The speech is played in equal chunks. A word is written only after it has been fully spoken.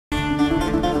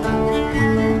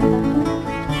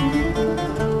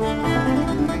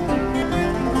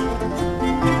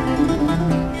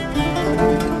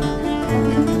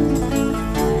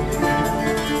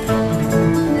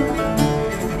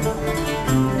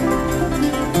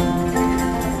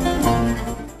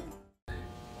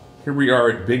Here we are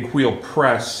at Big Wheel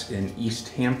Press in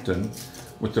Easthampton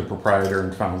with the proprietor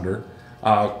and founder.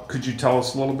 Could you tell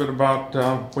us a little bit about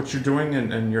what you're doing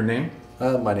and your name?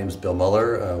 My name is Bill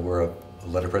Muller. We're a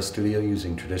letterpress studio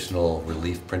using traditional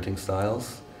relief printing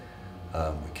styles.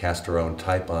 We cast our own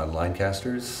type on line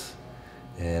casters,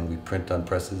 and we print on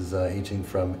presses aging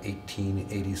from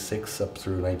 1886 up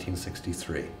through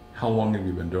 1963. How long have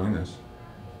you been doing this?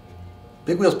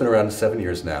 Big Wheel's been around 7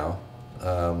 years now,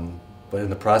 but in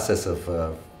the process of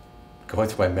going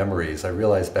through my memories, I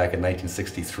realized back in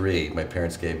 1963 my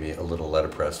parents gave me a little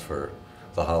letterpress for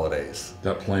the holidays.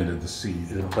 That planted the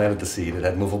seed. It planted the seed. It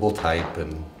had movable type,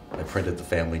 and I printed the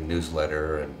family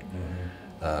newsletter.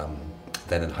 And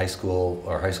then in high school,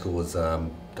 our high school was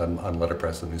done on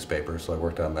letterpress and newspaper, so I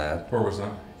worked on that. Where was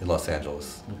that? In Los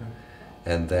Angeles. Okay.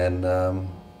 And then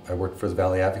I worked for the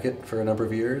Valley Advocate for a number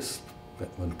of years.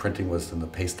 When printing was in the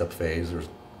paste-up phase, there was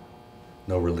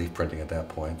no relief printing at that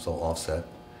point, it was all offset.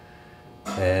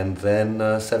 And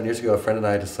then 7 years ago, a friend and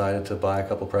I decided to buy a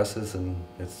couple presses, and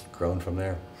it's grown from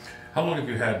there. How long have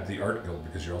you had the Art Guild?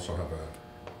 Because you also have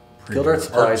a Guild Art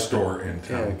Supply store in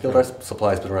town. Yeah, Guild Art Supply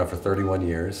has been around for 31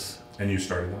 years. And you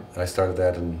started that? I started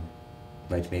that in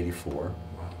 1984.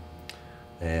 Wow.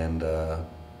 And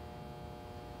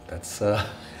that's...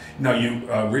 Now, you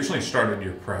originally started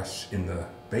your press in the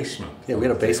basement. Yeah, we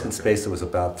had a basement space that was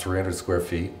about 300 square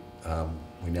feet.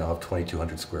 We now have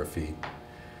 2,200 square feet.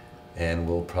 And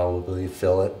we'll probably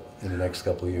fill it in the next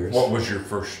couple of years. What was your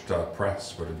first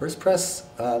press? First press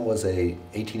was a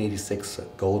 1886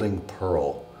 Golding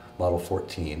Pearl, model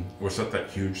 14. Was that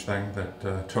huge thing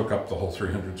that took up the whole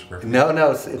 300 square feet?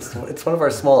 No, it's one of our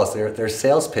smallest. Their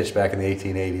sales pitch back in the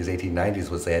 1880s, 1890s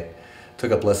was that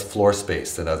took up less floor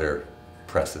space than other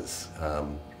presses.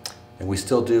 And we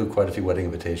still do quite a few wedding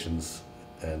invitations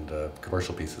and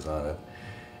commercial pieces on it.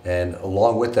 And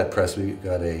along with that press, we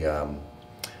got a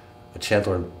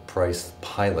Chandler & Price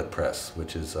Pilot press,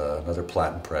 which is another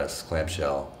platen press,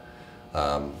 clamshell.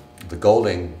 The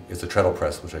Golding is a treadle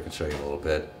press, which I can show you a little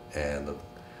bit, and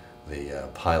the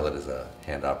Pilot is a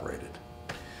hand-operated.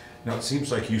 Now, it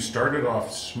seems like you started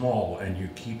off small and you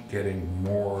keep getting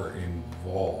more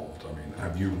involved. I mean,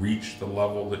 have you reached the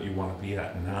level that you want to be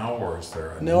at now, or is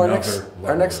there another level?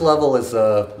 Our next level is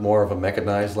more of a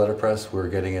mechanized letterpress. We're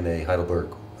getting in a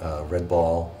Heidelberg red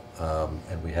ball,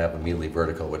 and we have immediately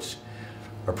vertical, which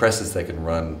are presses that can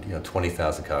run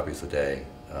 20,000 copies a day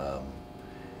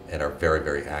and are very,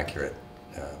 very accurate.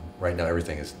 Right now,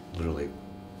 everything is literally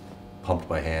pumped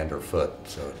by hand or foot.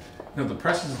 So. Now, the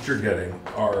presses that you're getting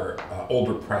are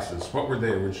older presses. What were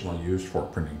they originally used for?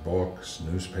 Printing books,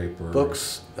 newspapers?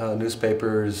 Books,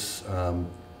 newspapers.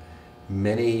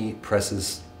 Many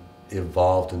presses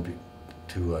evolved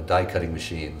to die-cutting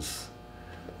machines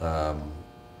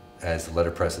as the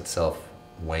letterpress itself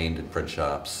waned in print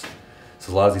shops.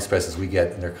 So a lot of these presses we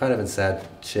get, and they're kind of in sad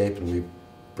shape, and we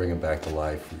bring them back to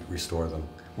life, we restore them.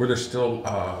 Were there still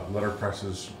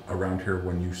letterpresses around here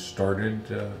when you started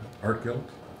Art Guild?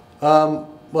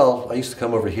 Well, I used to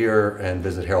come over here and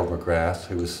visit Harold McGrath,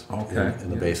 who was in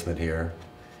the basement here.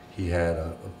 He had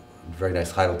a very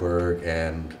nice Heidelberg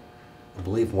and I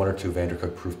believe 1 or 2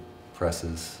 Vandercook proof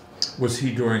presses. Was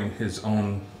he doing his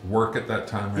own work at that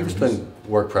time? He was doing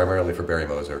work primarily for Barry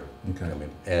Moser. Okay.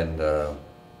 And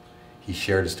he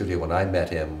shared a studio when I met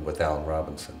him with Alan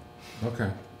Robinson. Okay.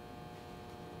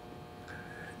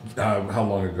 How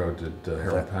long ago did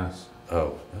Harold pass?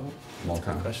 Oh, long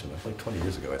time. Question. It was like 20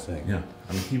 years ago, I think. Yeah,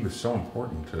 I mean, he was so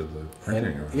important to the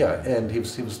printing. And he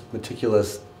was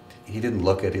meticulous. He didn't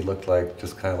look it. He looked like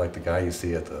just kind of like the guy you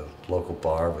see at the local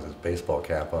bar with his baseball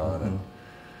cap on. And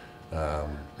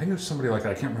I knew somebody like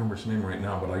that. I can't remember his name right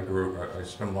now, but I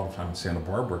spent a lot of time in Santa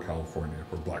Barbara, California,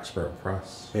 where Black Sparrow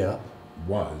Press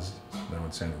was. Now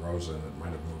in Santa Rosa, and it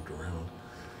might have moved around.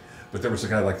 But there was a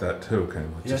guy like that too, kind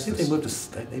of like. Yeah, I think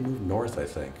they moved north. I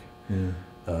think. Yeah.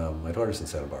 My daughter's in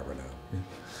Santa Barbara now. Yeah.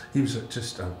 He was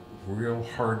just a real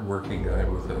hard-working guy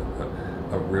with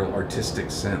a real artistic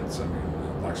sense. I mean,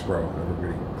 Black Sparrow,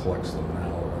 everybody collects them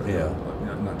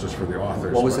now. Not just for the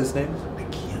authors. What was his name? I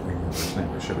can't remember his name.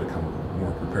 I should have come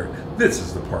more prepared. This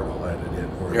is the part I'll edit in,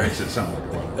 or it makes it sound like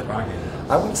what I'm talking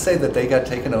about. I would say that they got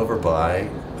taken over by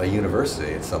a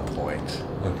university at some point.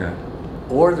 Okay.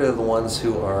 Or they're the ones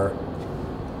who are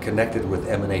connected with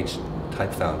M&H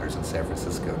type founders in San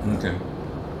Francisco. Okay.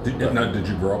 Did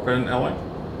you grow up in LA?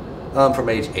 From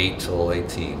age 8 till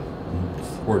 18.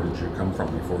 Where did you come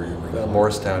from before you were?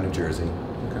 Morristown, New Jersey.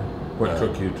 Okay. What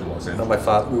took you to Los Angeles? My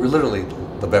father. We were literally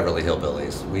the Beverly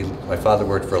Hillbillies. My father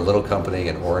worked for a little company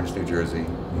in Orange, New Jersey,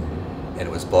 and it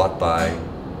was bought by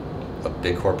a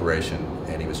big corporation,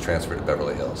 and he was transferred to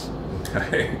Beverly Hills.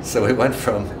 Okay. So we went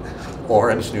from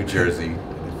Orange, New Jersey,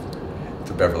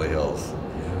 to Beverly Hills.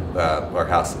 Our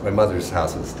house, my mother's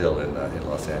house, is still in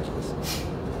Los Angeles.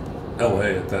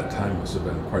 L.A. at that time must have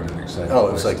been quite an exciting. Oh,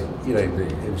 it was like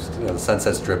it was the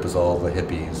Sunset Strip was all the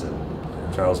hippies,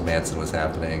 and Charles Manson was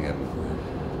happening, and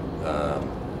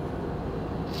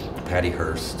Patty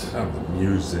Hearst. Oh, the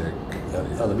music.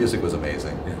 The music was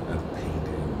amazing. Yeah, and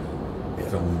painting, and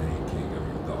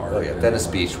filmmaking, the art. Oh yeah, Venice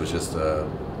Beach was just a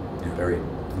very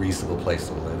reasonable place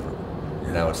to live.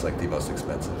 Yeah. Now it's like the most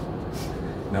expensive.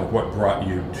 Now, what brought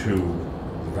you to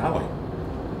the Valley?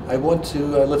 I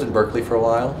lived in Berkeley for a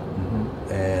while,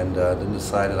 and then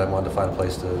decided I wanted to find a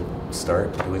place to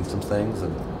start doing some things,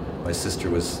 and my sister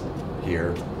was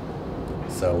here,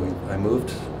 so I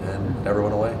moved and never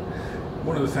went away.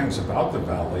 One of the things about the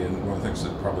Valley, and one of the things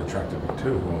that probably attracted me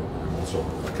too, I'm also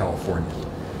a Californian,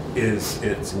 is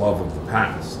its love of the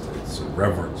past. It's a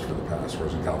reverence for the past,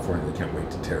 whereas in California they can't wait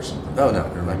to tear something down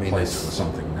and replace it with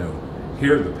something new.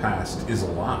 Here the past is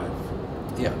alive.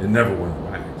 Yeah. It never went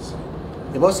away. So.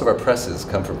 And most of our presses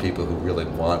come from people who really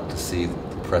want to see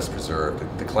the press preserved.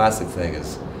 The classic thing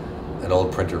is an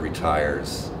old printer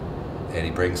retires and he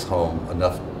brings home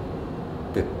enough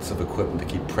bits of equipment to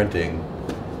keep printing,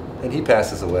 and he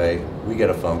passes away. We get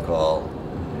a phone call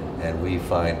and we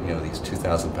find these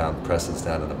 2,000-pound presses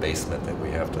down in a basement that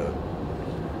we have to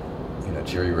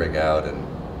jury rig out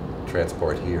and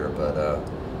transport here. But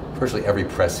virtually every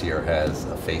press here has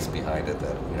a face behind it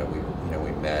that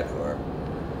we met. Or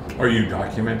are you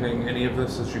documenting any of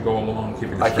this as you go along,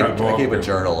 keeping a scrapbook? I keep a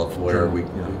journal of where we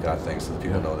got things so that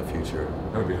people know in the future.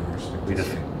 That would be interesting. We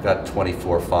just got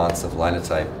 24 fonts of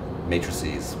linotype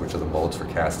matrices, which are the molds for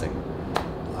casting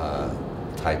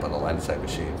type on the linotype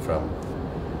machine, from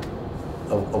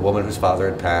a woman whose father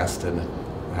had passed and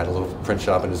had a little print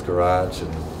shop in his garage.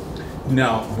 And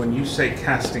now, when you say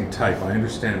casting type, I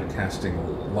understand casting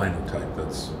linotype,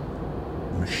 that's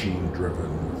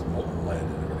machine-driven with molten lead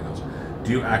and everything else.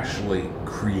 Do you actually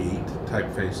create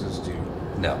typefaces? Do you?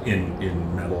 No.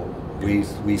 In metal?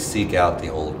 We seek out the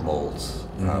old molds.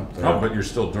 But you're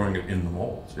still doing it in the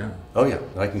molds, yeah. Oh yeah,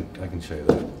 I can show you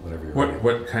that whenever you're ready.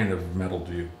 What kind of metal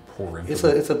do you pour into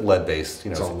it? It's a lead-based,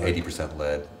 it's 80%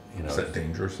 lead. Is that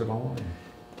dangerous at all?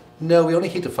 No, we only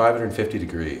heat to 550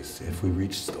 degrees. If we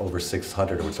reach over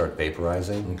 600, it would start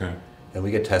vaporizing. Okay. And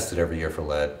we get tested every year for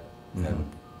lead, and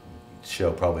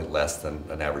show probably less than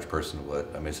an average person would.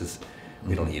 I mean, it's just,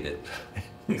 we don't eat it.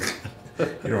 You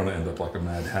don't want to end up like a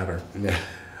Mad Hatter. Yeah.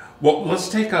 Well, let's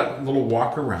take a little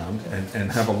walk around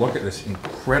and have a look at this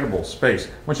incredible space.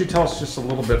 Why don't you tell us just a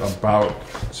little bit about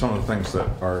some of the things that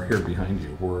are here behind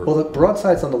you? Well, the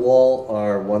broadsides on the wall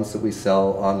are ones that we sell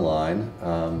online.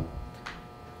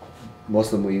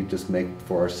 Most of them we just make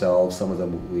for ourselves. Some of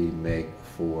them we make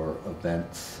for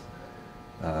events.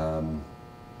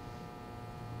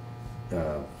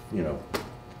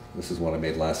 This is one I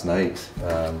made last night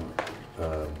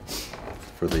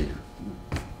for the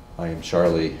I Am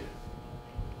Charlie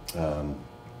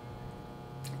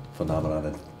phenomenon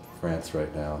in France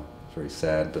right now. It's very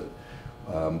sad, but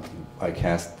I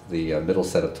cast the middle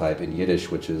set of type in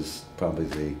Yiddish, which is probably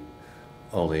the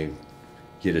only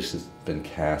Yiddish that's been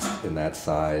cast in that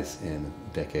size in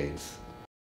decades.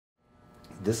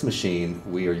 This machine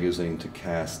we are using to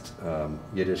cast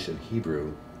Yiddish and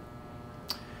Hebrew,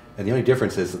 and the only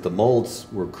difference is that the molds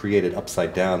were created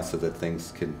upside down so that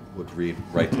things would read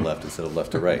right to left instead of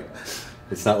left to right.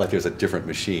 It's not like there's a different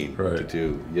machine to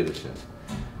do Yiddish in.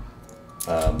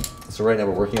 So right now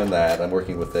we're working on that. I'm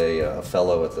working with a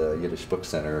fellow at the Yiddish Book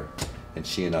Center, and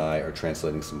she and I are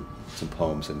translating some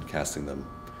poems and casting them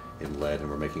in lead, and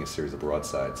we're making a series of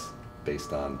broadsides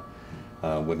based on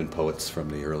women poets from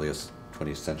the earliest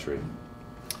 20th century.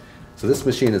 So this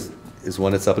machine is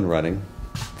one that's up and running.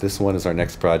 This one is our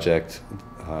next project.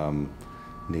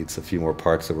 Needs a few more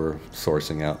parts that we're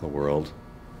sourcing out in the world.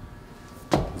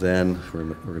 Then we're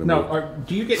going to Now,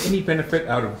 do you get any benefit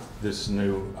out of this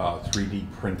new 3D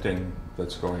printing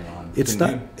that's going on?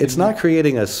 It's not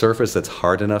creating a surface that's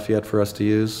hard enough yet for us to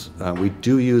use. We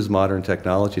do use modern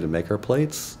technology to make our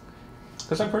plates.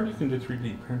 Because I've heard you can do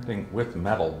 3D printing with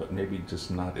metal, but maybe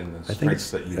just not in the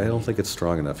strength that you need. I don't think it's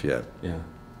strong enough yet. Yeah.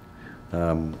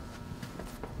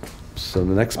 So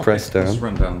the next press down. Let's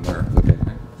run down there. Okay.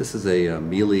 This is a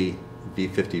Mealy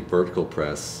V50 vertical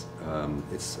press.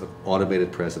 It's an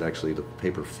automated press. The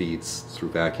paper feeds through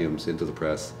vacuums into the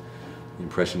press. The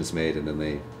impression is made, and then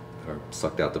they are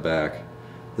sucked out the back.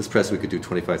 This press, we could do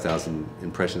 25,000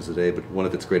 impressions a day, but one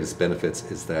of its greatest benefits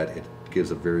is that it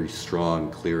gives a very strong,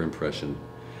 clear impression.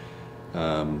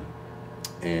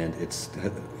 and it's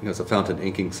a fountain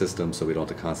inking system, so we don't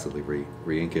have to constantly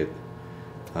re-ink it.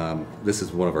 This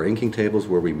is one of our inking tables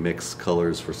where we mix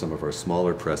colors for some of our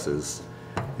smaller presses.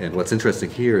 And what's interesting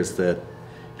here is that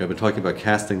I've been talking about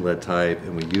casting lead type,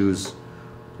 and we use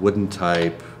wooden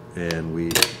type, and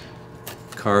we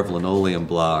carve linoleum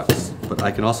blocks, but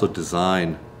I can also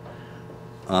design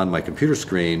on my computer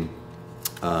screen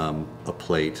a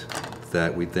plate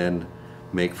that we then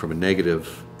make from a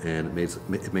negative, and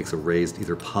it makes a raised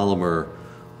either polymer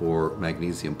or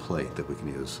magnesium plate that we can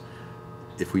use.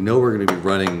 If we know we're going to be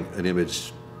running an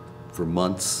image for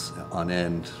months on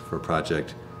end for a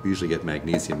project, we usually get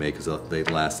magnesium made because they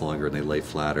last longer and they lay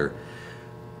flatter.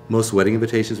 Most wedding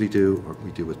invitations we do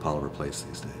with polymer plates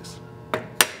these days.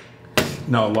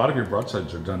 Now, a lot of your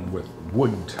broadsides are done with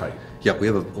wood type. Yeah, we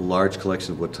have a large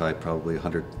collection of wood type, probably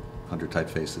 100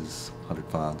 typefaces, 100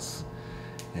 fonts.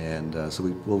 And so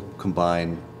we'll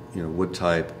combine wood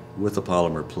type with a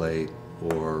polymer plate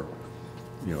or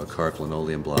a carved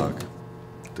linoleum block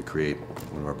to create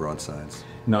one of our broadsides.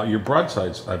 Now, your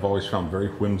broadsides I've always found very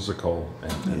whimsical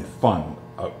and fun.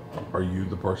 Are you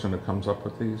the person who comes up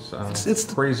with these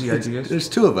crazy ideas? There's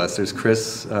two of us. There's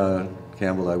Chris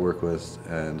Campbell that I work with,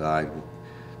 and I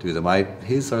do them.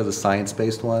 His are the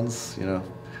science-based ones.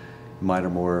 Mine are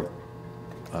more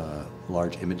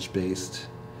large image-based.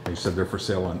 You said they're for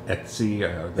sale on Etsy.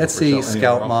 Etsy,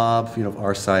 Scout Mob,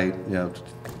 our site.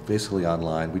 Basically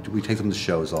online. We take them to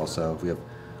shows also. We have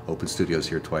open studios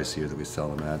here twice a year that we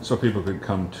sell them at. So people could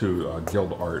come to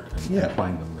Guild Art and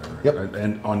find them there. Yep.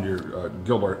 And on your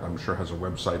Guild Art, I'm sure has a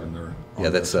website in there. Yeah,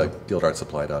 that's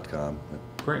guildartsupply.com.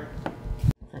 Great.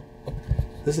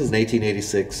 This is an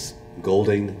 1886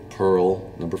 Golding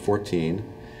Pearl number 14.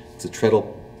 It's a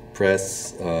treadle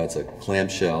press. It's a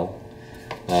clamshell.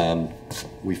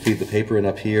 We feed the paper in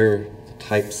up here. The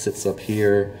type sits up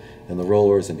here, and the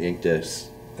rollers and the ink discs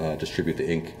distribute the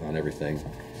ink on everything.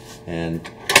 And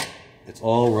it's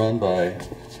all run by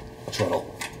a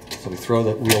treadle. So we throw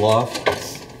the wheel off,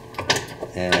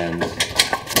 and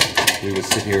we would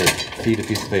sit here and feed a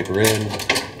piece of paper in.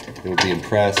 It would be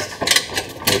impressed,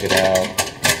 take it out,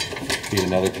 feed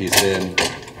another piece in,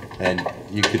 and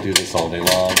you could do this all day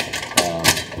long.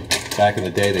 Back in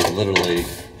the day, they literally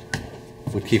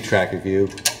would keep track of you,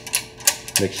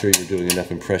 make sure you're doing enough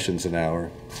impressions an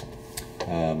hour.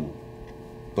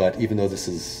 But even though this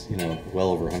is, well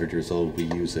over 100 years old, we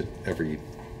use it every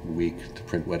week to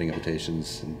print wedding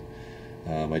invitations.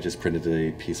 And I just printed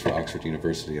a piece for Oxford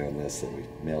University on this that we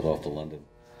mailed off to London.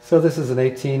 So this is an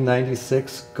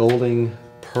 1896 Golding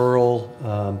Pearl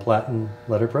platen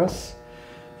letterpress,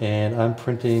 and I'm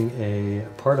printing a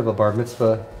part of a bar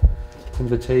mitzvah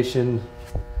invitation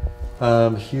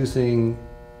using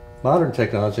modern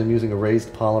technology. I'm using a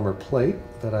raised polymer plate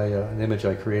that an image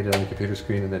I created on the computer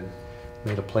screen and then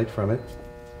made a plate from it.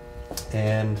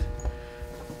 And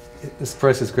this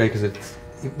press is great because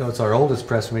even though it's our oldest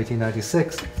press from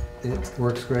 1896, it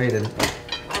works great and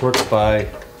works by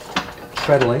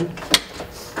treadling.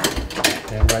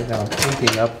 And right now I'm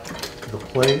inking up the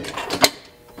plate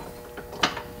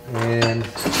and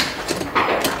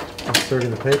inserting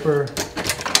the paper,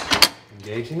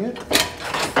 engaging it,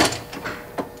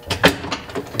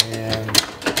 and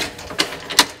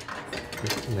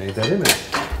it made that image.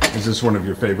 Is this one of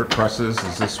your favorite presses?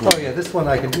 Is this one? Oh yeah, this one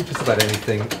I can do just about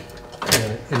anything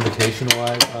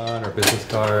invitation-wise on, or business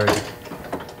card.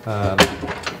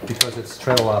 Because it's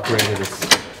treadle operated,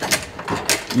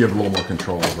 you have a little more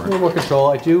control over it. A little more control.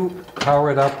 I do power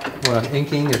it up when I'm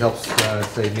inking. It helps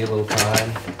save me a little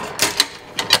time.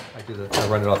 I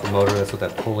run it off the motor. That's what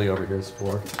that pulley over here is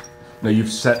for. Now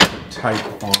you've set the type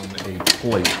on a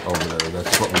plate over there.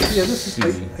 That's what we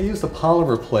see. I use the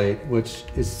polymer plate, which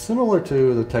is similar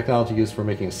to the technology used for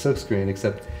making a silk screen,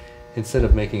 except instead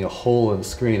of making a hole in the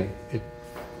screen, it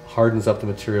hardens up the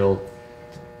material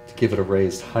to give it a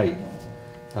raised height.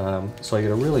 So I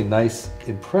get a really nice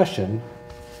impression.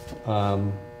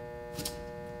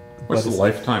 What's the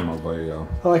lifetime of a...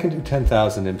 Oh, I can do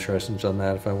 10,000 impressions on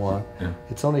that if I want. Yeah.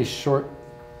 It's only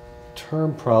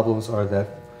short-term problems are that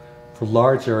for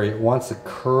large area, it wants to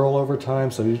curl over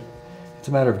time, so it's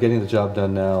a matter of getting the job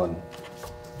done now and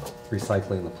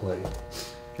recycling the plate.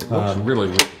 It looks really,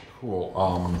 really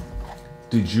cool.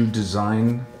 Did you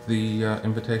design the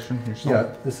invitation yourself?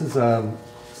 Yeah, this is...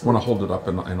 Want to hold it up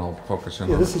and I'll focus in on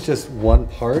it? Yeah, this is just one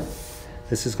part.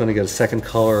 This is going to get a second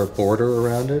color border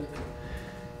around it.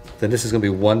 Then this is going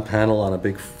to be one panel on a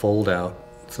big fold out.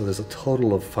 So there's a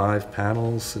total of 5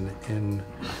 panels and in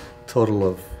total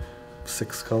of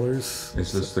 6 colors.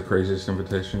 Is this the craziest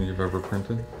invitation you've ever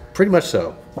printed? Pretty much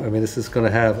so. I mean, this is going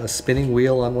to have a spinning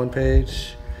wheel on one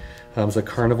page, It was a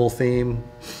carnival theme,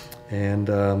 and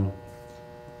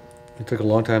it took a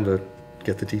long time to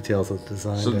get the details of the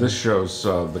design. So this shows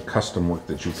the custom work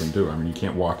that you can do. I mean, you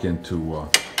can't walk into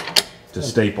to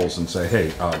Staples and say,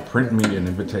 hey, print me an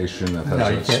invitation that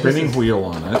has a spinning wheel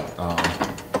on it.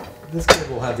 This kid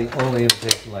will have the only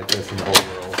invitation like this in the whole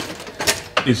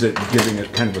world. Is it giving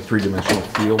it kind of a three-dimensional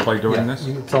feel by doing this?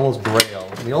 It's almost braille.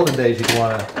 In the olden days, you'd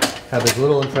want to have as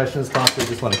little impression as possible. You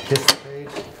just want to kiss the page.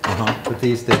 But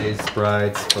these days,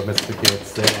 brides or mitzvah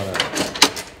kids,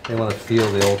 they want to feel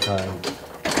the old time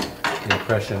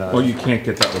impression of. Well, you can't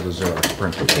get that with a Xerox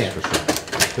printer, that's for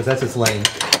sure. Because that's just laying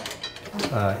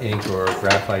ink or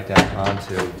graphite down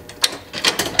onto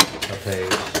a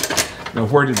page. Now,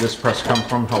 where did this press come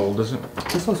from? How old is it?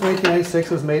 This one's from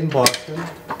 1896. It was made in Boston.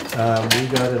 We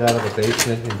got it out of a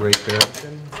basement in Great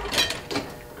Barrington.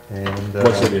 And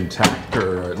was it intact,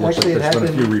 or it looks like there's been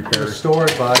a few repairs?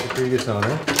 Restored by the previous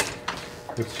owner.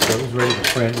 It was ready to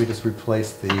print. We just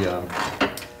replaced the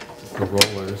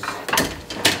rollers.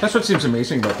 That's what seems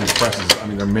amazing about these presses. I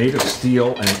mean, they're made of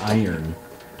steel and iron.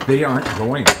 They aren't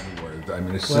going anywhere. I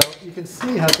mean, it's you can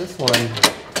see how this one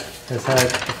has had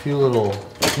a few little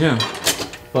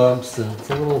bumps, and it's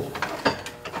a little.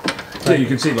 Yeah, you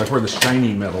can see like where the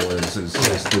shiny metal is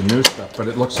the new stuff, but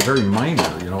it looks very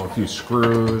minor. You know, a few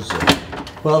screws.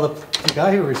 Well, the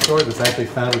guy who restored this actually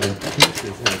found it in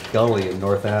pieces in a gully in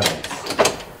North Adams,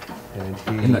 and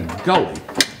he in a gully.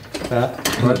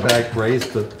 Brought back,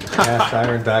 raised the cast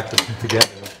iron back together,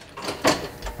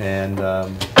 and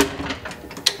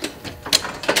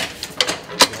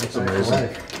that's amazing.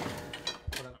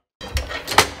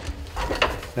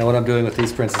 Now what I'm doing with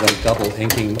these prints is I'm double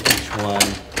inking each one.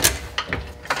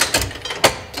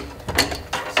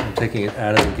 So I'm taking it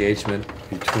out of engagement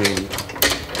between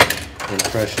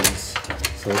impressions,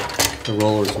 so the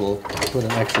rollers will put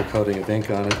an extra coating of ink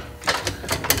on it.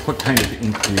 What kind of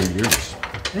ink do you use?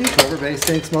 I use rubber-based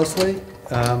inks mostly.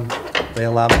 They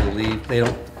allow me to leave. They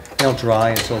don't dry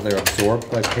until they're absorbed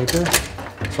by paper,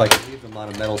 so I can leave them on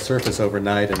a metal surface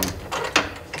overnight and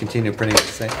continue printing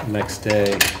the next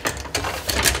day.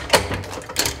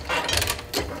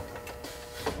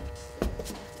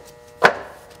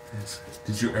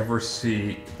 Did you ever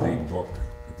see the book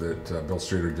that Bill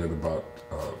Streeter did about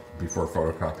before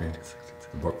photocopying,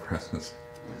 the book presses?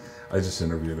 I just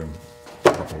interviewed him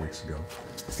a couple of weeks ago.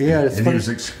 Yeah, and he was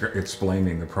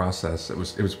explaining the process. It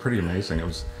was pretty amazing.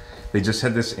 They just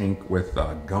had this ink with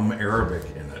gum arabic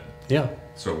in it. Yeah.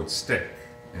 So it would stick.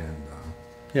 And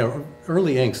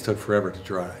early inks took forever to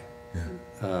dry.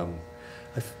 Yeah.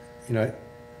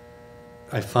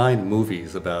 I find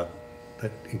movies that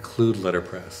include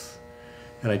letterpress,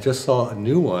 and I just saw a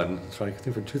new one. I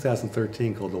think from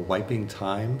 2013 called "The Wiping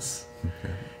Times."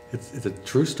 Okay. It's a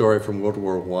true story from World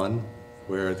War I,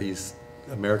 where these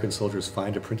American soldiers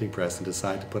find a printing press and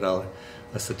decide to put out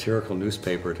a satirical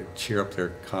newspaper to cheer up their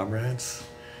comrades.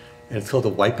 And it's called the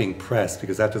wiping press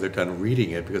because after they're done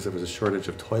reading it, because there was a shortage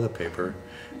of toilet paper,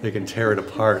 they can tear it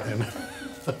apart and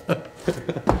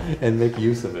and make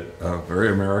use of it. Very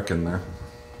American there.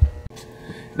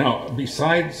 Now,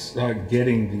 besides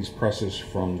getting these presses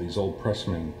from these old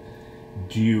pressmen,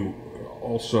 do you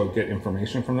also get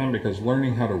information from them? Because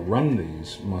learning how to run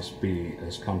these must be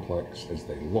as complex as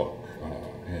they look,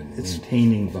 and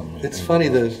maintaining them. It's funny,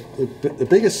 the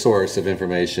biggest source of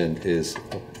information is,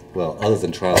 well, other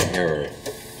than trial and error,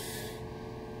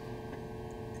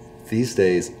 these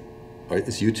days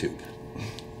is YouTube.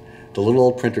 The little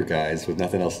old printer guys with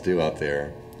nothing else to do out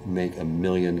there make a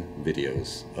million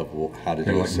videos of how to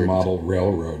do like a certain model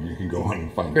railroad. You can go on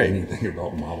and find anything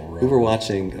about model railroad. We were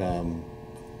watching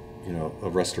a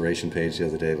restoration page the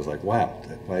other day. It was like, wow,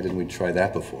 why didn't we try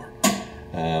that before?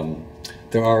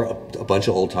 There are a bunch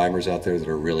of old timers out there that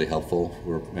are really helpful.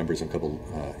 We're members of a couple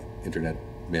internet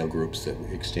mail groups that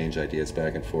exchange ideas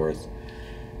back and forth.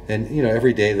 And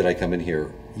every day that I come in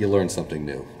here, you learn something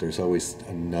new. There's always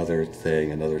another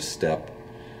thing, another step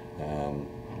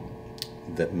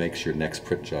that makes your next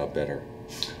print job better.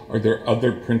 Are there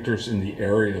other printers in the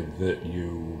area that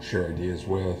you share ideas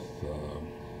with,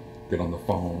 get on the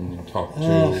phone and talk to,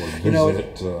 or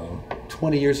visit?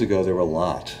 20 years ago, there were a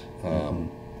lot.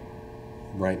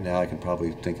 Right now, I can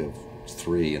probably think of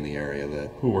 3 in the area that.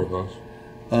 Who were those?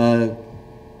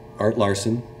 Art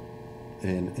Larson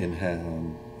in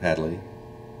Hadley,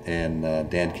 and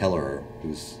Dan Kelleher,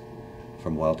 who's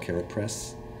from Wild Carrot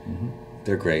Press. Mm-hmm.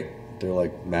 They're great. They're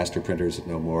like master printers that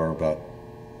know more about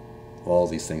all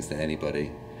these things than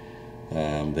anybody. They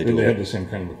have the same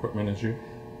kind of equipment as you?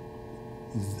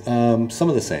 Some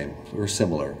of the same, or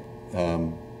similar.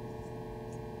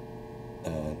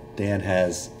 Dan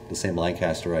has the same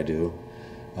Lancaster I do.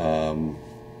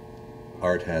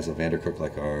 Art has a Vandercook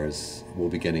like ours. We'll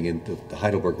be getting in, the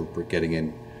Heidelberg we're getting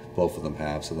in, both of them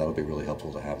have, so that'll be really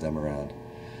helpful to have them around.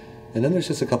 And then there's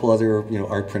just a couple other,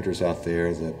 art printers out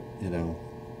there that,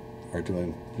 are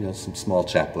doing, some small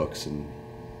chapbooks. And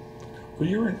well,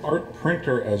 you're an art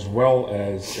printer as well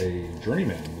as a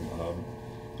journeyman.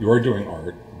 You are doing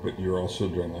art, but you're also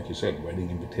doing, like you said,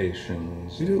 wedding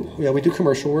invitations. We do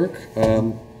commercial work.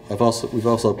 We've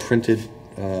also printed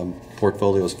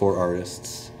portfolios for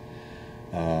artists.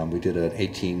 We did an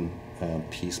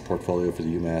 18-piece portfolio for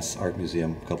the UMass Art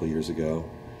Museum a couple of years ago.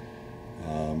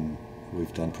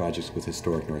 We've done projects with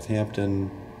Historic Northampton,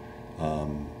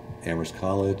 Amherst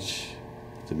College,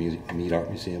 the Mead Art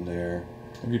Museum there.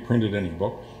 Have you printed any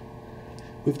books?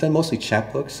 We've done mostly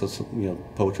chapbooks, so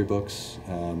poetry books.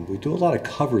 We do a lot of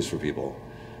covers for people.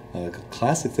 The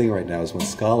classic thing right now is when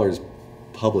scholars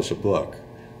publish a book,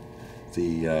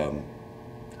 the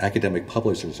academic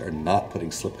publishers are not putting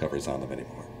slipcovers on them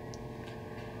anymore.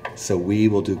 So we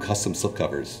will do custom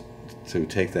slipcovers to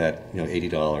take that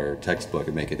 $80 textbook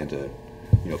and make it into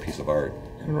a piece of art.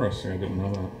 Interesting, I didn't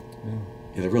know that.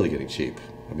 Yeah, they're really getting cheap.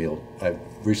 I mean, I've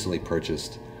recently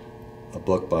purchased a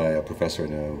book by a professor I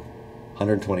know,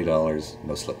 $120,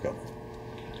 no slipcover.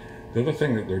 The other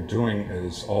thing that they're doing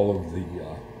is all of the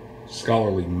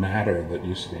scholarly matter that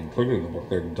used to be included in the book,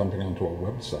 they're dumping onto a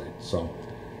website. So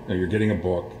you're getting a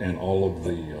book and all of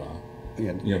the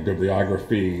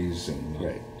bibliographies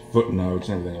and footnotes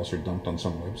and everything else are dumped on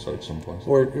some website someplace.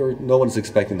 Or no one's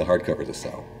expecting the hardcover to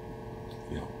sell.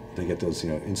 Yeah. They get those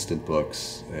instant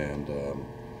books, and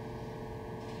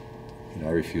I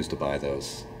refuse to buy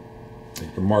those.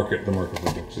 The market for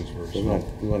books is very small.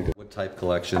 We want a wood type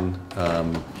collection.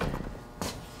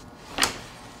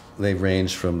 They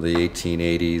range from the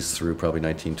 1880s through probably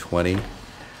 1920.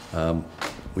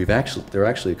 There are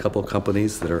actually a couple of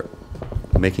companies that are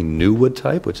making new wood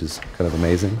type, which is kind of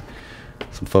amazing.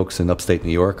 Some folks in upstate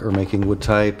New York are making wood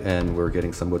type, and we're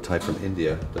getting some wood type from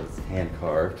India that's hand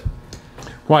carved.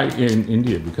 Why in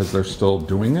India? Because they're still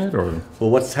doing it, or? Well,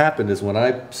 what's happened is when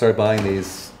I started buying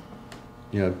these,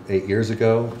 8 years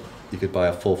ago, you could buy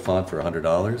a full font for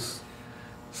 $100.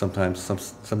 Sometimes some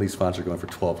of these fonts are going for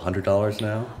 $1,200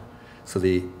 now. So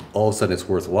all of a sudden it's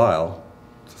worthwhile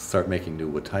to start making new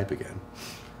wood type again.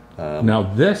 Now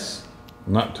this,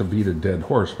 not to beat a dead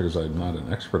horse because I'm not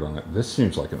an expert on it, this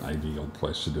seems like an ideal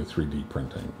place to do 3D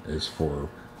printing, is for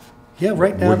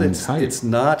right now it's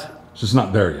not. It's just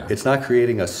not there yet. It's not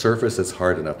creating a surface that's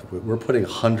hard enough. We're putting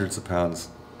hundreds of pounds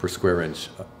per square inch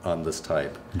on this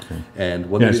type. Okay. And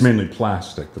it's mainly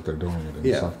plastic that they're doing it in.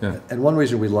 Yeah. And one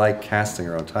reason we like casting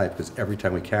our own type, because every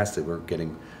time we cast it, we're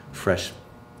getting fresh,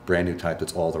 brand new type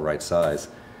that's all the right size.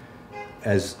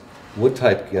 As wood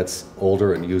type gets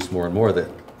older and used more and more, that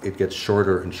it gets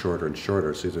shorter and shorter and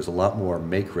shorter. So there's a lot more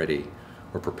make ready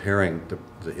or preparing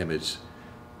the image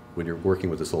when you're working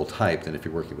with this old type than if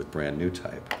you're working with brand new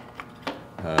type.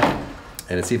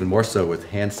 And it's even more so with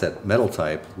hand set metal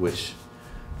type, which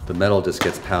the metal just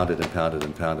gets pounded and pounded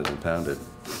and pounded and pounded.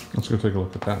 Let's go take a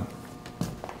look at that.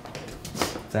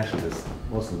 It's actually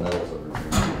most of the metal's over here.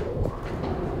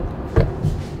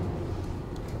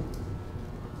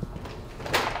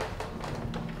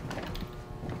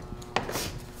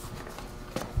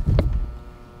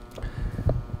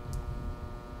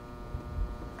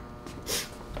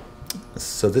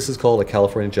 So this is called a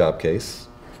California job case.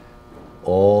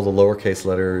 All the lowercase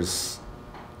letters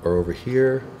are over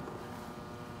here.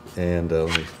 And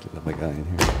let me let my guy in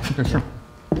here. Okay, sure.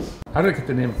 How did I get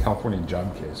the name of California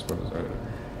job case? What is that?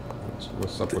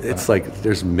 What's up with that? It's like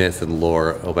there's myth and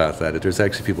lore about that. There's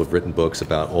actually people who've written books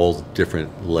about all the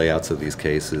different layouts of these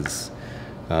cases.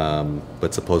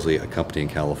 But supposedly a company in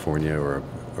California or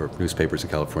newspapers in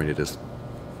California just,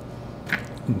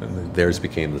 theirs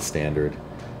became the standard.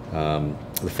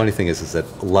 The funny thing is that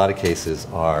a lot of cases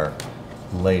are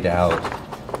laid out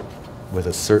with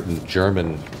a certain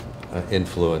German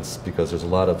influence, because there's a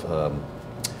lot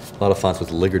of fonts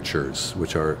with ligatures,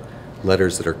 which are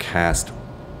letters that are cast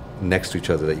next to each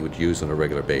other that you would use on a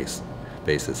regular basis.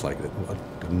 Like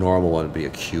a normal one would be a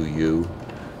QU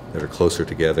that are closer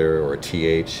together, or a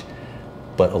TH.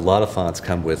 But a lot of fonts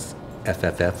come with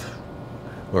FFF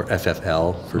or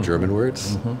FFL for German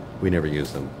words. We never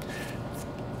use them.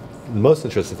 The most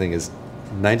interesting thing is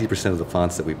 90% of the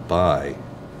fonts that we buy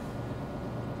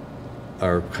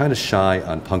are kind of shy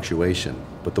on punctuation,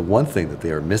 but the one thing that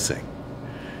they are missing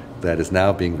that is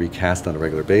now being recast on a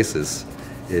regular basis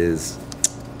is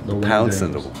the pound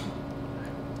symbol,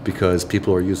 because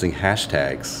people are using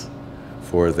hashtags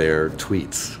for their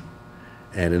tweets.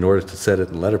 And in order to set it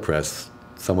in letterpress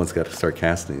someone's got to start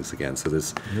casting these again. So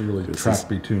you're really trapped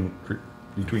between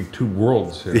two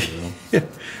worlds here. You know? Yeah.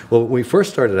 Well, when we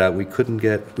first started out, we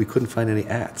couldn't find any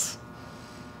ats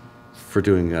for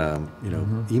doing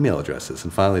email addresses,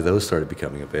 and finally those started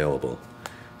becoming available.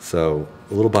 So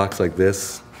a little box like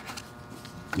this,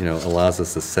 allows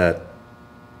us to set.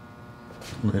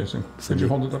 Amazing. Could you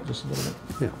hold it up just a little bit?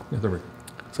 Yeah. Yeah, there we go.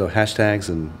 So hashtags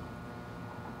and.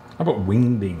 How about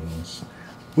wingdings?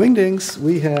 Wingdings,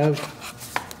 we have,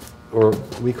 or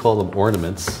we call them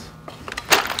ornaments.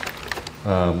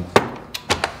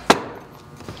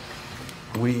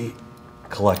 We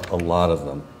collect a lot of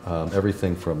them.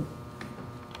 Everything from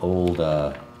old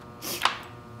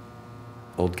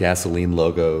gasoline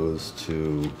logos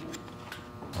to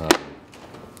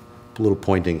little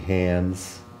pointing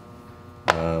hands.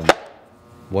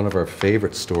 One of our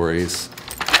favorite stories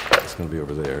is going to be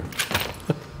over there.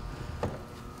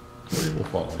 We will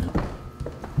follow you.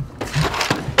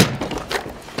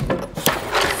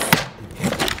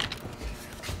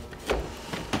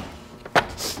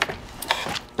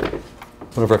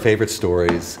 One of our favorite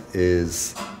stories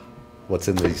is what's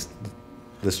in this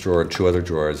drawer and two other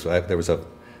drawers. Went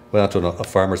out to a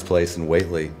farmer's place in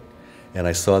Whately, and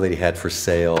I saw that he had for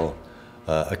sale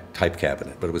a type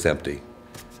cabinet, but it was empty.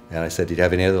 And I said, "Do you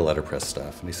have any other letterpress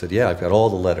stuff?" And he said, "Yeah, I've got all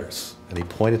the letters." And he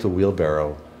pointed to a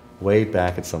wheelbarrow way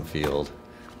back in some field,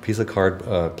 piece of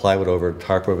plywood over,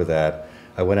 tarp over that.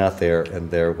 I went out there,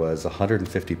 and there was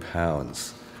 150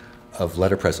 pounds of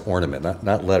letterpress ornament,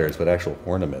 not letters, but actual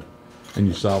ornament. And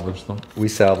you salvaged them? We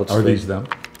salvaged them. Are these them?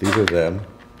 These are them.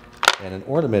 And an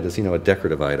ornament is, a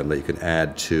decorative item that you can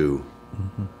add to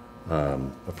a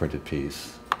printed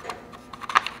piece.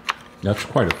 That's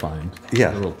quite a find.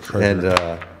 Yeah, and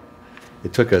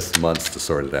it took us months to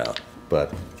sort it out,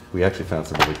 but we actually found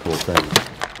some really cool things.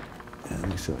 Let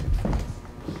me see. There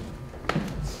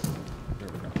we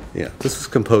go. Yeah, this is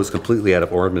composed completely out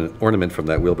of ornament from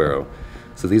that wheelbarrow.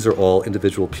 So these are all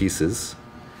individual pieces.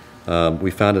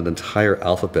 We found an entire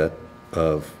alphabet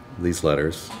of these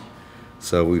letters.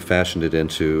 So we fashioned it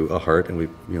into a heart, and we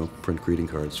print greeting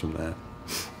cards from that.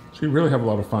 So you really have a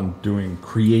lot of fun doing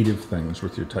creative things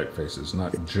with your typefaces,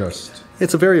 not just.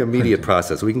 It's a very immediate printing.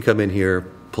 process. We can come in here,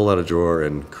 pull out a drawer,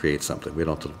 and create something. We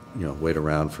don't have to wait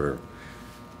around for.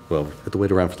 Well, we have to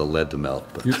wait around for the lead to melt.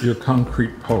 But. You're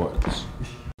concrete poets.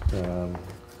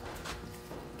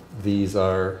 These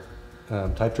are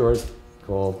type drawers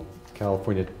called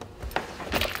California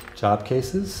job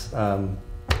cases.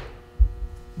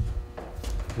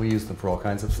 We use them for all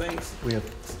kinds of things.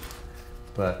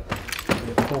 But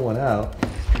you pull one out.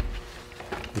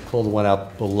 You pull the one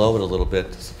out below it a little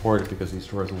bit to support it because these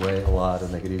drawers weigh a lot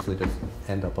and they could easily just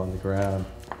end up on the ground.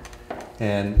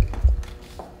 And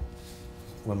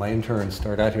when my interns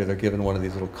start out here, they're given one of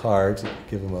these little cards.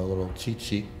 Give them a little cheat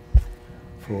sheet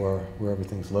for where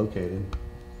everything's located.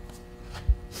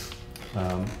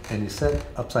 And you set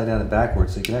upside down and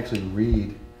backwards so you can actually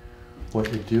read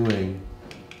what you're doing,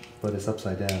 but it's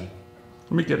upside down.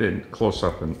 Let me get in close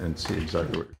up and see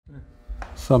exactly what.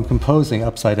 So I'm composing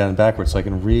upside down and backwards so I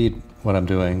can read what I'm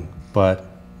doing, but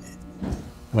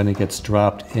when it gets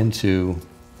dropped into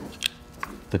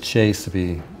the chase to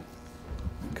be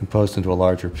composed into a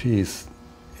larger piece,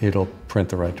 it'll print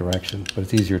the right direction. But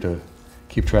it's easier to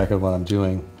keep track of what I'm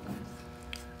doing.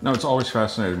 Now, it's always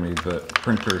fascinated me that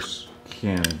printers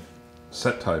can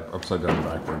set type upside down and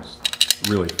backwards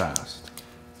really fast.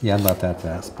 Yeah, I'm not that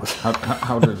fast. But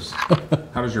How does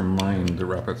your mind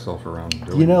wrap itself around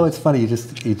doing it's funny. You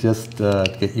just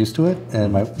get used to it.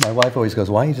 And my wife always goes,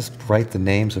 "Why don't you just write the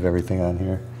names of everything on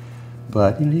here?"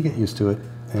 But you get used to it,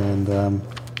 and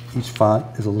each font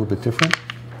is a little bit different,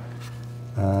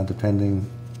 depending.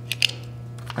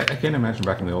 I can't imagine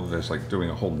back in the old days like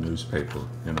doing a whole newspaper.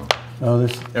 Oh,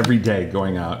 Every day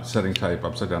going out setting type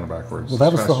upside down and backwards. Well,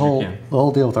 that was the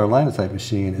whole deal with our linotype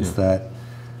machine is that.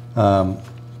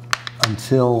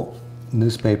 Until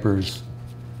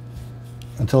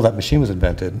that machine was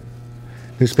invented,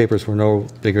 newspapers were no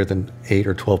bigger than 8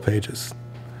 or 12 pages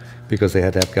because they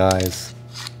had to have guys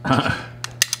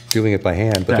doing it by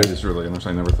hand. But that is really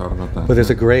interesting. I never thought about that. But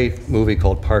there's a great movie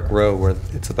called Park Row where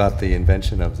it's about the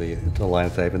invention of the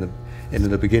linotype, and in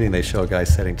the beginning they show a guy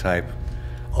setting type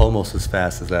almost as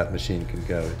fast as that machine can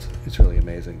go. It's really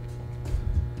amazing.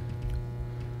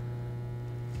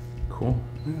 Cool.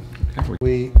 Yeah. Okay.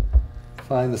 We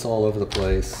find this all over the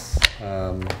place,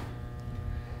 and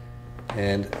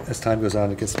as time goes on,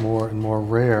 it gets more and more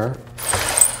rare.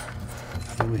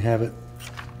 And we have it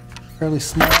fairly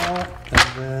small, and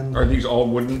then... Are these all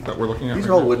wooden that we're looking at? These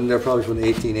are all wooden. They're probably from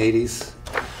the 1880s.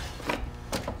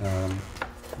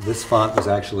 This font was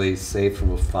actually saved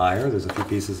from a fire. There's a few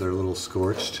pieces that are a little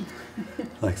scorched,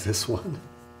 like this one.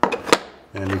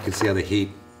 And you can see how the heat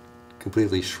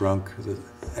completely shrunk the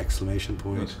exclamation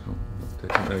point. That's cool.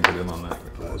 I'm going to get in on that.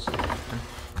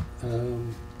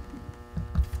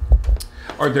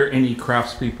 Are there any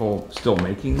craftspeople still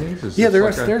making these? Yeah,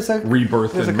 there's a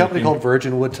rebirth. There's a company called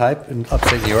Virgin Wood Type in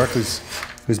upstate New York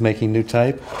who's making new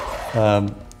type.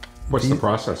 What's the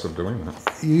process of doing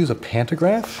that? You use a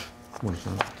pantograph. What is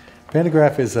that?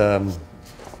 Pantograph is a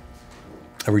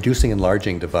reducing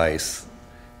enlarging device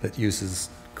that uses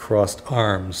crossed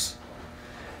arms,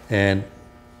 and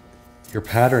your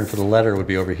pattern for the letter would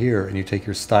be over here, and you take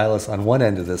your stylus on one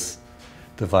end of this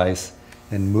device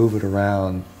and move it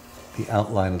around the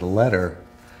outline of the letter.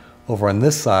 Over on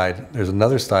this side, there's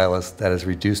another stylus that has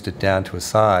reduced it down to a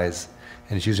size,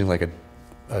 and it's using like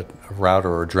a router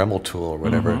or a Dremel tool or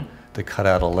whatever to cut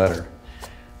out a letter.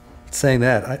 Saying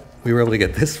that, we were able to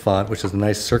get this font, which is a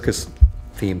nice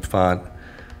circus-themed font,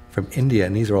 from India,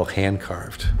 and these are all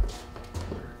hand-carved.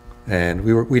 And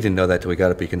we didn't know that till we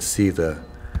got it, but you can see the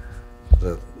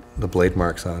blade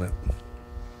marks on it.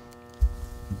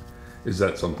 Is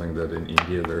that something that in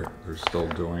India they're still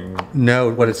doing? No,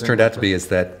 what it's turned out to be is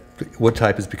that wood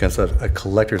type has become a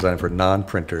collector's item for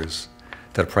non-printers.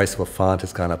 The price of a font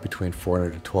has gone up between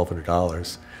 $400 to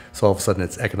 $1,200. So all of a sudden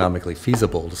it's economically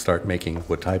feasible to start making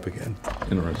wood type again.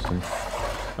 Interesting.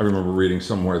 I remember reading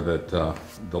somewhere that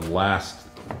the last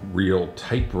real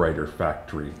typewriter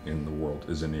factory in the world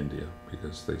is in India,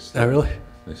 because they still, really?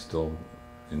 They still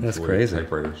enjoy That's crazy.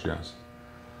 typewriters, yes.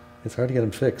 It's hard to get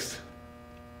them fixed.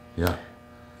 Yeah.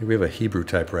 We have a Hebrew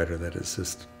typewriter that is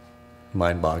just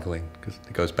mind-boggling because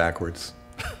it goes backwards.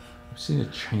 I've seen a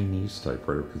Chinese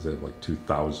typewriter because they have like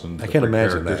 2,000. I can't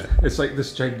imagine that. It's like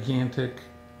this gigantic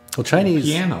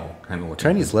piano kind of looking.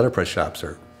 Chinese letterpress shops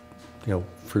are,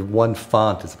 for one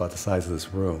font, it's about the size of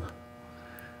this room.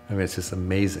 I mean, it's just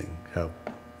amazing how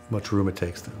much room it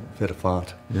takes to fit a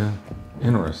font. Yeah,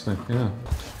 interesting, yeah.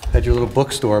 Had your little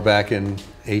bookstore back in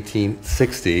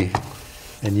 1860,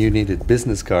 and you needed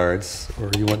business cards, or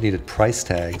you needed price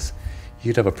tags,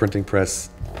 you'd have a printing press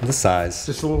this size.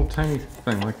 Just a little tiny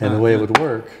thing like that. And the way it would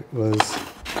work was,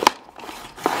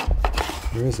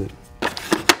 where is it?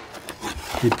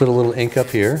 You'd put a little ink up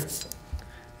here,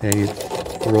 and you'd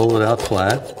roll it out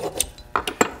flat,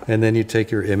 and then you'd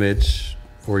take your image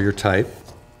or your type,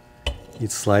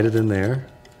 you'd slide it in there.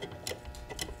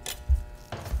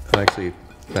 Actually,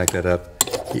 back that up.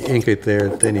 You ink it there,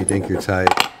 then you'd ink your type,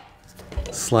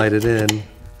 slide it in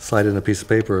a piece of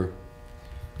paper,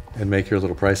 and make your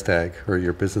little price tag or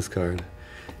your business card.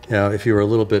 Now, if you were a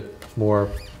little bit more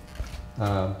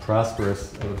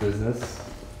prosperous of a business,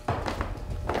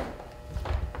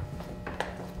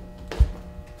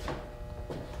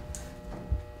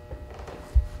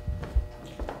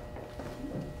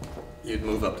 you'd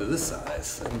move up to this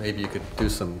size, and maybe you could do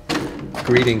some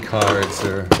greeting cards,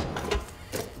 or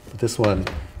this one,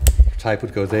 your type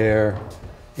would go there,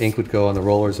 ink would go on the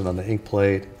rollers and on the ink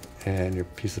plate, and your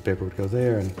piece of paper would go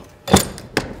there, and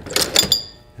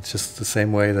it's just the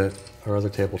same way that our other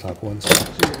tabletop ones.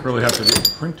 So you really have to be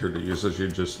a printer to use this. You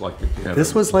just like if you had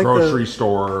this a was like grocery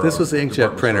store. This was the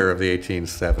inkjet printer of the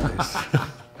 1870s.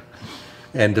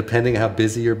 And depending on how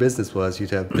busy your business was, you'd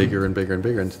have bigger and bigger and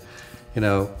bigger. And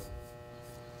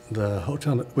the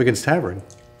Hotel Wiggins Tavern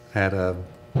had a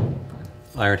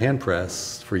iron hand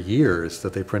press for years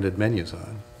that they printed menus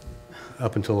on,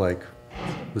 up until like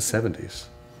the 70s.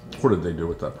 What did they do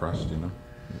with that press? Do you know?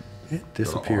 It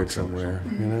disappeared somewhere.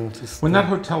 When that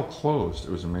hotel closed,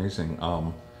 it was amazing.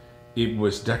 It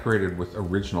was decorated with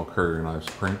original Currier Knives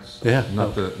prints. Yeah.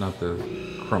 Not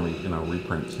the crummy,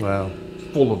 reprints. Wow.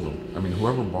 Full of them. I mean,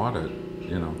 whoever bought it,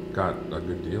 got a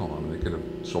good deal. I mean, they could have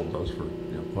sold those for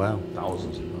wow,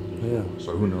 thousands and thousands. Yeah.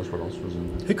 So who knows what else was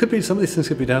in there? It could be, some of these things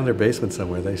could be down in their basement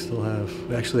somewhere. They still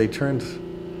have. Actually,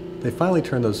 they finally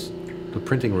turned the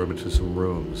printing room into some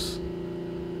rooms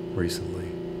recently.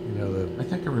 I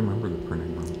think I remember the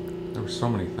printing room. There were so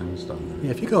many things done there.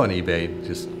 Yeah, if you go on eBay,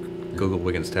 just Google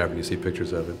Wiggins Tavern, you see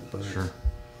pictures of it. But sure.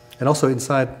 And also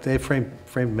inside, they have framed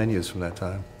menus from that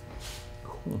time.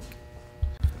 Cool.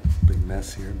 Big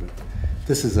mess here, but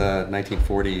this is a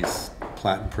 1940s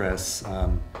platen press.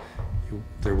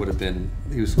 These would have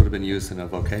been used in a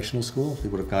vocational school. They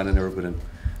would have gone in there, would have been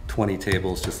 20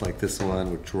 tables just like this one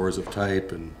with drawers of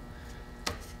type, and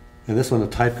this one, the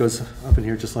type goes up in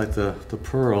here just like the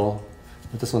Pearl,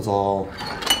 but this one's all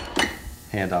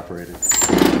hand operated.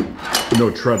 No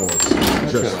treadles,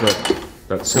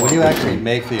 that. So when you actually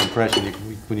make the impression,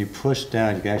 when you push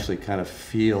down, you can actually kind of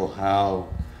feel how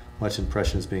much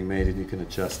impression is being made, and you can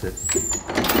adjust it.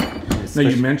 Now,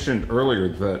 you mentioned earlier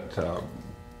that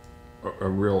a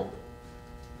real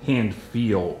hand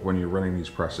feel when you're running these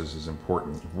presses is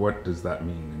important. What does that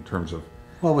mean in terms of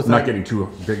not getting too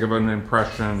big of an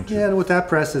impression? Yeah, with that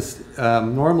press, is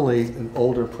normally an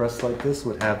older press like this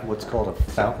would have what's called a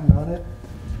fountain on it,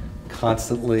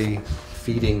 constantly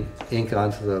feeding ink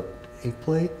onto the ink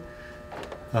plate.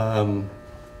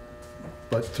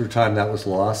 But through time that was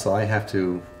lost, so I have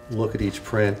to look at each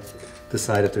print,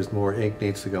 decide if there's more ink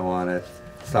needs to go on it,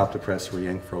 stop the press,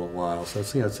 re-ink for a little while. So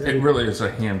it's, it really is a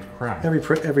handcraft. Every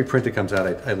print that comes out,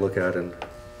 I look at and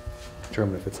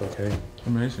determine if it's okay.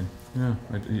 Amazing. Yeah.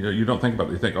 You don't think about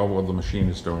it. You think, oh, well, the machine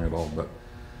is doing it all, but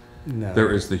no,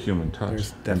 there is the human touch.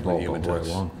 There's definitely human touch.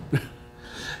 Along.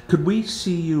 Could we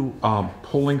see you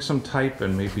pulling some type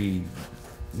and maybe,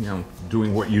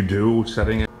 doing what you do,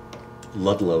 setting it?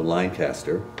 Ludlow line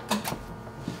caster.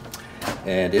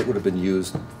 And it would have been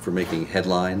used for making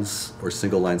headlines or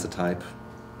single lines of type.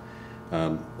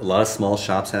 A lot of small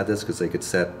shops had this because they could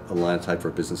set a line of type for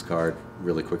a business card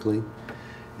really quickly.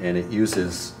 And it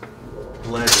uses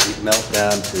lead that you melt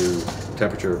down to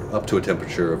up to a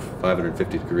temperature of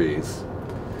 550 degrees.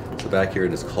 So back here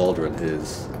in this cauldron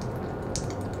is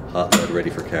hot lead ready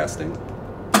for casting.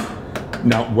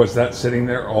 Now, was that sitting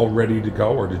there all ready to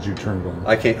go, or did you turn it on?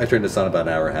 I turned this on about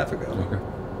an hour and a half ago. Okay.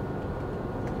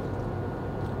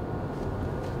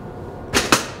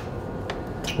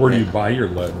 Where do you buy your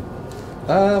lead?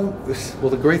 Well,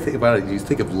 the great thing about it, you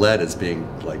think of lead as being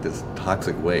like this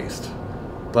toxic waste,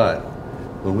 but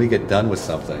when we get done with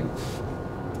something,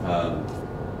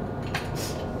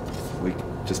 we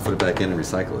just put it back in and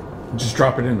recycle it. Just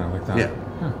drop it in there like that? Yeah.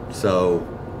 Huh. So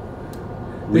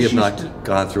we have not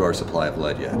gone through our supply of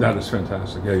lead yet. That is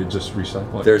fantastic. Yeah, you just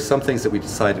recycle it. There's some things that we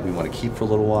decided we want to keep for a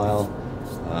little while,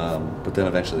 but then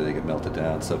eventually they get melted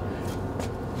down. So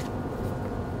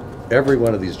every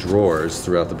one of these drawers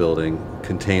throughout the building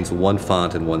contains one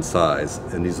font and one size,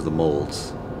 and these are the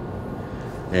molds.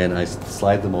 And I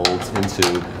slide the molds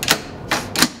into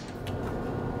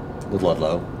the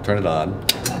Ludlow, turn it on,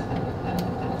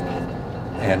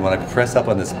 and when I press up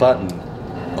on this button,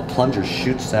 a plunger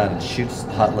shoots down and shoots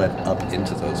hot lead up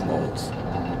into those molds.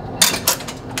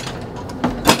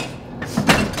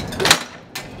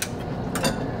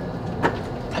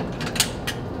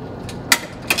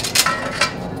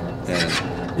 And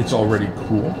it's already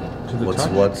cool to the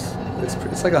touch?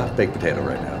 It's like a baked potato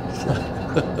right now.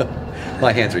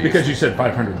 My hands are used because you said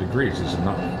 500 degrees is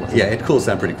enough. Yeah, it cools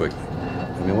down pretty quickly.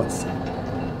 I mean,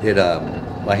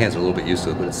 my hands are a little bit used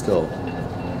to it, but it's still.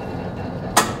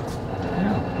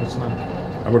 Yeah, that's not.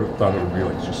 I would have thought it would be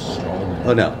like just scalding.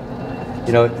 Oh no,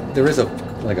 there is a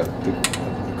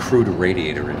crude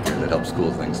radiator in here that helps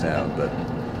cool things down, but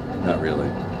not really.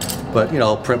 But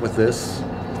I'll print with this,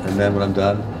 and then when I'm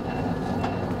done,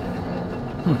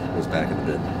 it goes back in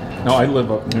the bin. Now I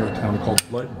live up near a town called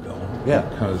Leadville. Yeah.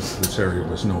 Because this area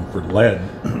was known for lead,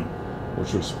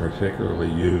 which was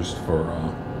particularly used for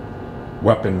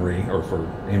weaponry or for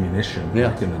ammunition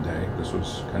back in the day. This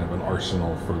was kind of an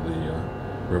arsenal for the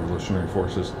Revolutionary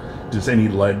Forces. Does any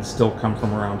lead still come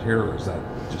from around here, or is that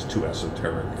just too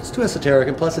esoteric? It's too esoteric,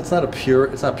 and plus it's not pure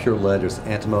lead. There's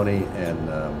antimony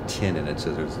and tin in it,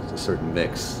 so there's a certain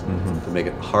mix to make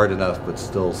it hard enough but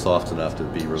still soft enough to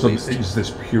be released. So is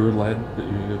this pure lead that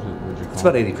you use? It's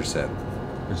about 80%.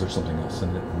 Is there something else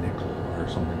in it, nickel or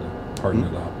something to harden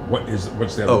it up?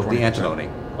 What's the other 20%? The antimony.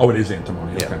 Oh, it is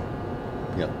antimony. Yeah. Okay.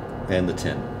 Yep, and the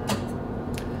tin.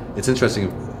 It's interesting.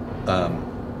 A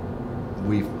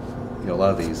lot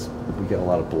of these, we get a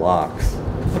lot of blocks.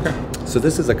 Okay. So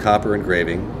this is a copper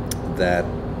engraving that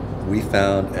we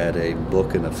found at a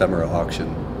book and ephemera auction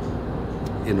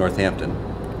in Northampton,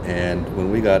 and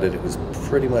when we got it, it was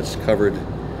pretty much covered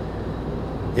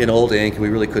in old ink, and we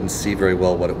really couldn't see very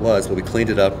well what it was, but we cleaned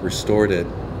it up, restored it,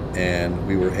 and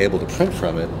we were able to print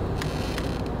from it.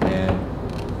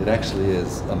 And it actually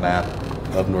is a map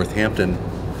of Northampton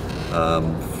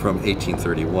from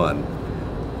 1831.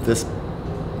 This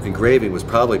engraving was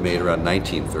probably made around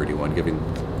 1931, given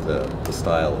the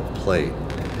style of plate.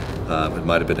 It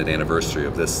might have been an anniversary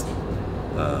of this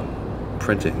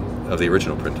printing, of the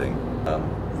original printing. I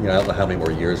don't know how many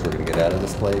more years we're going to get out of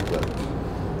this plate, but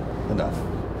enough.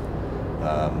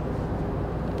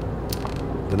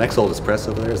 The next oldest press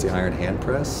over there is the iron hand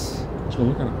press. Let's go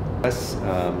look at it. Press,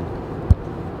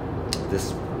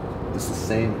 this is the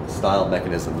same style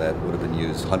mechanism that would have been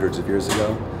used hundreds of years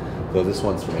ago, though this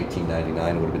one's from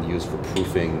 1899. It would have been used for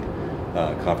proofing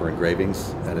copper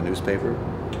engravings at a newspaper,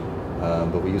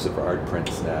 but we use it for art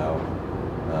prints now.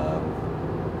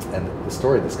 And the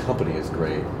story of this company is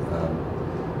great.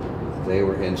 They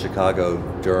were in Chicago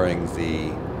during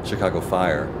the Chicago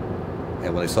fire.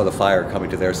 And when they saw the fire coming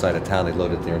to their side of town, they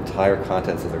loaded their entire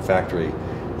contents of their factory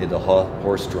into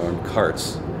horse-drawn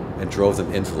carts and drove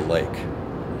them into the lake.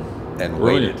 And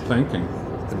Brilliant thinking.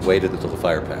 And waited until the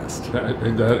fire passed.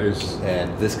 That is.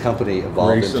 And this company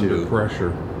evolved under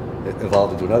pressure. It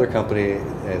evolved into another company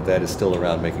that is still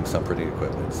around making some printing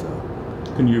equipment. So.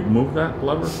 Can you move that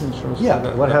lever? Can you show us yeah.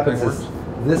 how What that happens is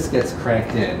this gets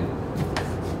cranked in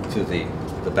to the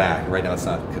back. Right now it's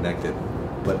not connected,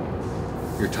 but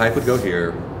your type would go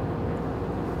here.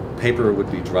 Paper would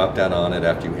be dropped down on it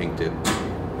after you inked it,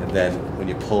 and then when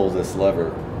you pull this lever,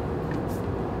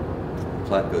 the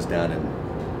plat goes down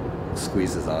and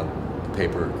squeezes on the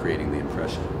paper, creating the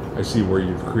impression. I see where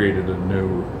you've created a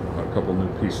couple new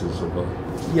pieces of the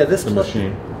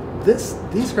machine.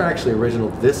 These are actually original.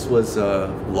 This was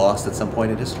lost at some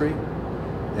point in history,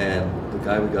 and the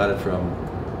guy we got it from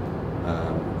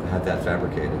had that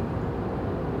fabricated.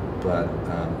 But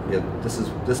yeah,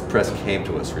 this press came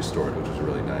to us restored, which was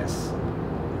really nice.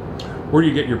 Where do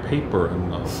you get your paper,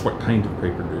 and what kind of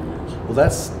paper do you use? Well,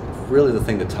 that's really the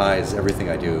thing that ties everything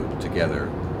I do together.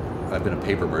 I've been a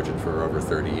paper merchant for over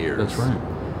 30 years. That's right.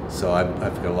 So I've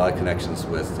got a lot of connections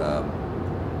with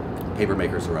paper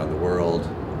makers around the world,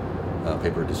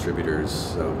 paper distributors.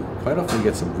 So quite often we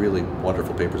get some really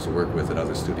wonderful papers to work with that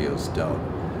other studios don't.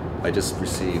 I just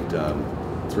received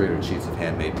 300 sheets of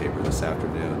handmade paper this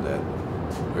afternoon that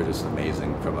are just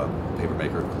amazing from a paper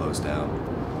maker who closed down.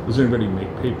 Does anybody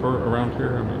make paper around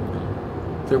here? I mean,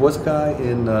 there was a guy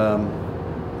in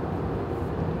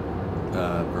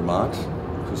Vermont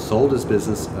who sold his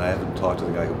business, and I haven't talked to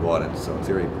the guy who bought it. So in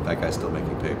theory, that guy's still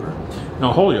making paper.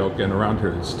 Now Holyoke and around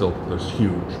here, there's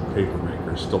huge paper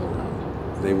makers still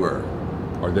around. They were.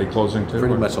 Are they closing too?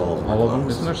 Pretty much all of them. All of them?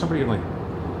 Isn't there somebody in like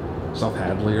South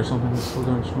Hadley or something that's still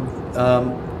doing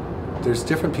something? There's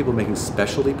different people making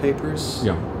specialty papers.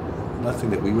 Yeah. Nothing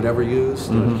that we would ever use.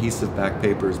 Adhesive back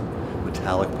papers,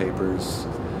 metallic papers.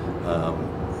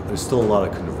 There's still a lot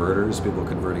of converters, people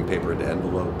converting paper into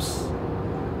envelopes.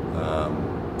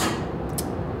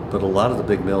 But a lot of the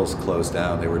big mills closed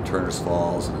down. They were in Turner's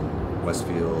Falls and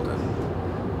Westfield and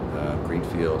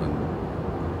Greenfield.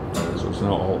 So it's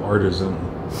now all artisan.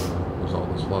 There's all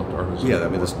this left artisan. Yeah, I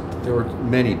mean, there were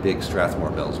many big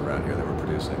Strathmore mills around here that were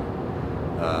producing.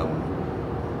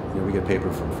 We get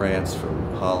paper from France,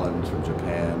 from Holland, from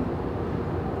Japan.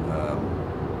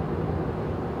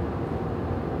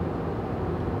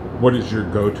 What is your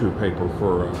go-to paper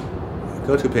for?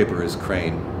 Go-to paper is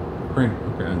Crane. Crane,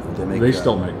 okay. And they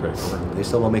still make paper. They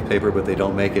still will make paper, but they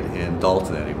don't make it in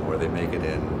Dalton anymore. They make it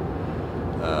in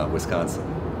Wisconsin.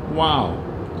 Wow,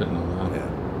 didn't know that. Yeah.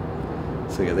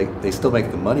 So yeah, they still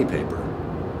make the money paper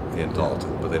in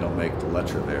Dalton, but they don't make the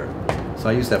lettre there. So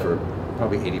I use that for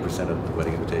probably 80% of the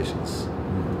wedding invitations.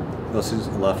 I also use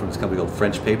a lot from this company called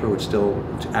French Paper, which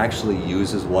actually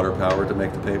uses water power to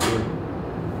make the paper.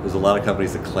 There's a lot of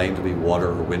companies that claim to be water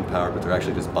or wind power, but they're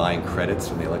actually just buying credits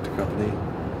from the electric company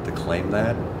to claim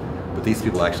that. But these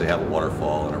people actually have a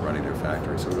waterfall and are running their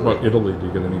factory. So really, what, Italy? Do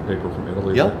you get any paper from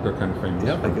Italy? Yep. They're kind of famous.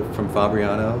 Yeah, I get from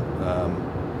Fabriano.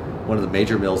 One of the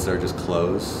major mills there just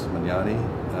closed, Magnani,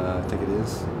 I think it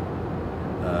is.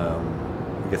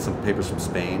 We get some papers from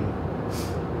Spain.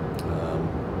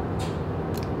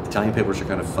 Italian papers are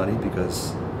kind of funny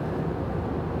because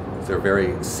they're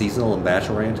very seasonal and batch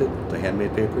oriented, the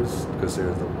handmade papers, because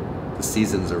the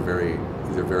seasons are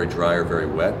either very dry or very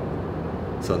wet.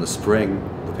 So in the spring,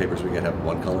 the papers we get have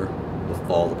one color. In the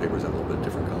fall, the papers have a little bit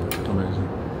different colors. Amazing.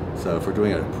 So if we're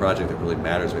doing a project that really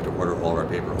matters, we have to order all our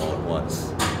paper all at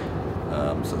once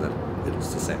so that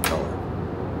it's the same color.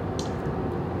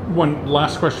 One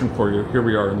last question for you. Here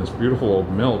we are in this beautiful old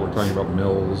mill. We're talking about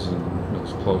mills and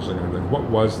mills closing and everything. What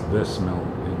was this mill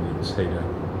in its heyday?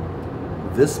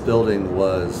 This building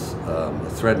was a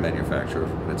thread manufacturer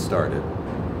when it started.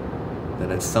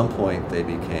 Then at some point they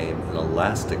became an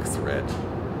elastic thread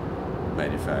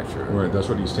manufacturer. Right, that's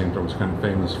what Easthampton was kind of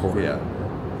famous for. Yeah.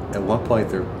 At one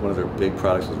point, one of their big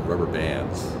products was rubber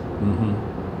bands. Mm-hmm.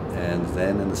 And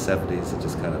then in the 70s, it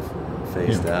just kind of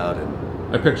phased out.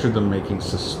 And I pictured them making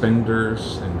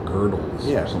suspenders and girdles.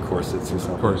 Yeah, corsets or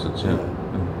something. Corsets, yeah.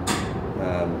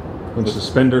 When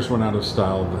suspenders went out of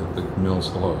style, the mills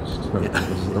closed.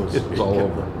 It was all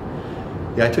over.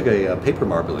 Yeah, I took a paper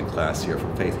marbling class here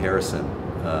from Faith Harrison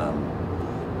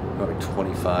probably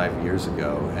 25 years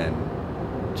ago, and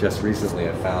just recently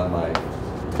I found my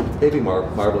paper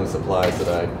marbling supplies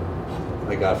that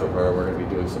I got from her. We're going to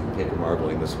be doing some paper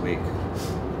marbling this week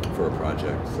for a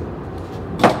project, so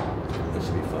that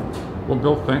should be fun. Well,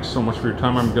 Bill, thanks so much for your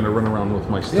time. I'm going to run around with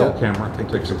my still camera and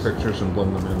take some pictures and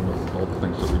blend them in with all the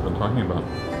things that we've been talking about.